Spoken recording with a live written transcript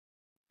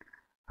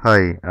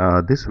Hi,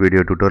 this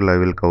video tutorial I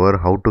will cover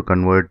how to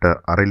convert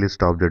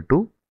ArrayList object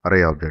to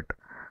array object.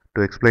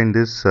 To explain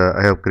this,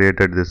 I have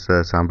created this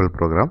sample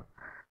program.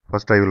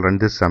 First I will run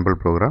this sample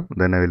program,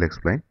 then I will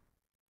explain.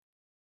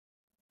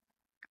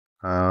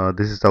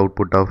 This is the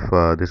output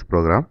of this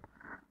program.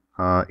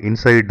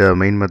 Inside the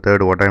main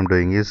method, what I am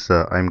doing is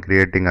I am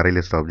creating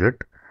ArrayList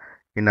object.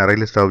 In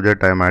ArrayList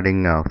object, I am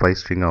adding 5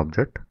 string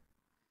object,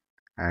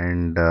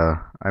 and I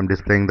am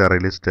displaying the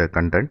ArrayList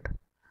content.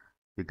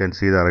 You can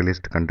see the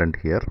ArrayList content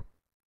here.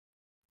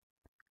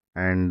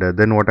 And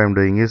then what I'm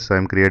doing is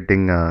I'm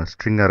creating a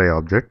string array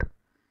object,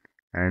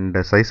 and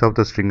the size of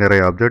the string array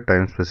object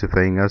I'm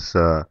specifying as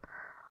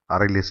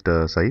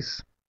ArrayList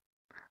size.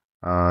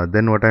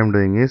 Then what I'm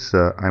doing is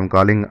I'm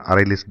calling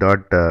ArrayList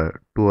dot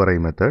toArray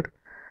method.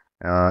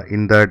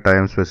 In that I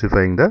am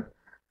specifying the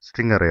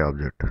string array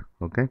object.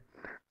 Okay,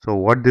 so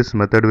what this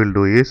method will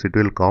do is it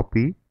will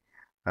copy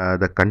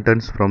the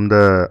contents from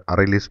the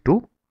ArrayList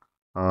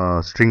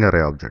to string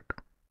array object.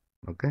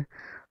 Okay,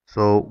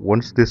 so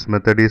once this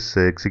method is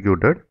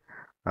executed,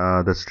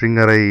 the string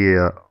array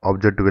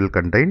object will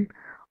contain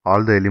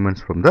all the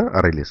elements from the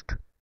array list.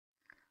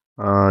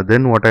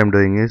 Then what I am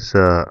doing is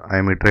I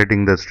am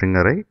iterating the string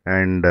array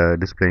and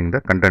displaying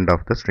the content of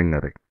the string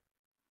array.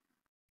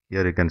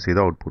 Here you can see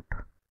the output.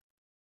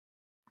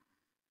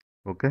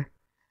 Okay,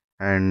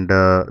 and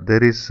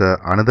there is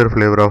another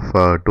flavor of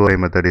toArray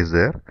method is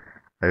there.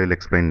 I will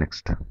explain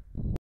next.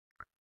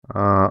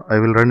 I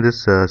will run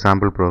this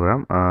sample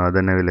program,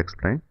 then I will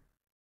explain.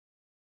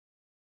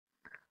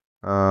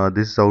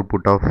 This is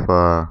output of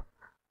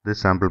this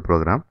sample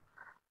program.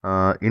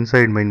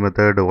 Inside main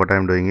method, what I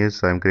am doing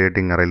is I am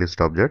creating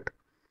ArrayList object,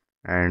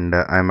 and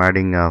I am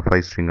adding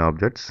 5 string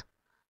objects.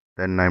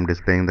 Then I am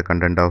displaying the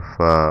content of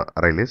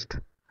ArrayList.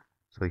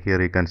 So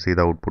here you can see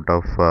the output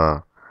of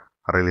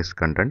ArrayList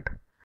content.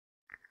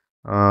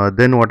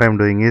 Then what I am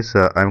doing is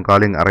I am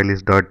calling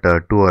ArrayList dot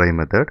toArray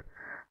method,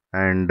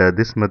 and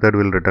this method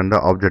will return the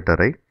object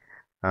array.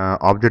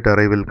 Object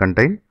array will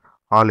contain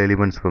all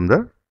elements from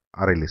the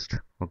array list.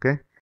 Okay,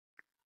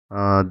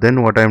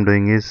 then what I am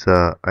doing is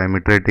I am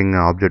iterating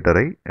object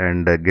array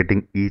and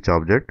getting each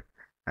object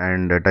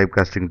and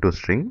typecasting to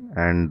string,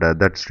 and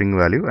that string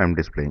value I am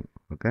displaying.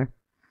 Okay,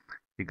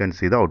 you can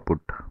see the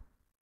output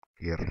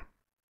here.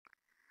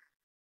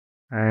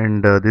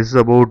 And this is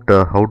about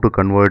how to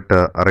convert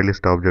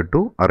ArrayList object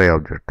to array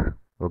object.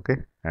 Okay,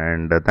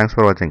 and thanks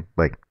for watching.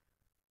 Bye.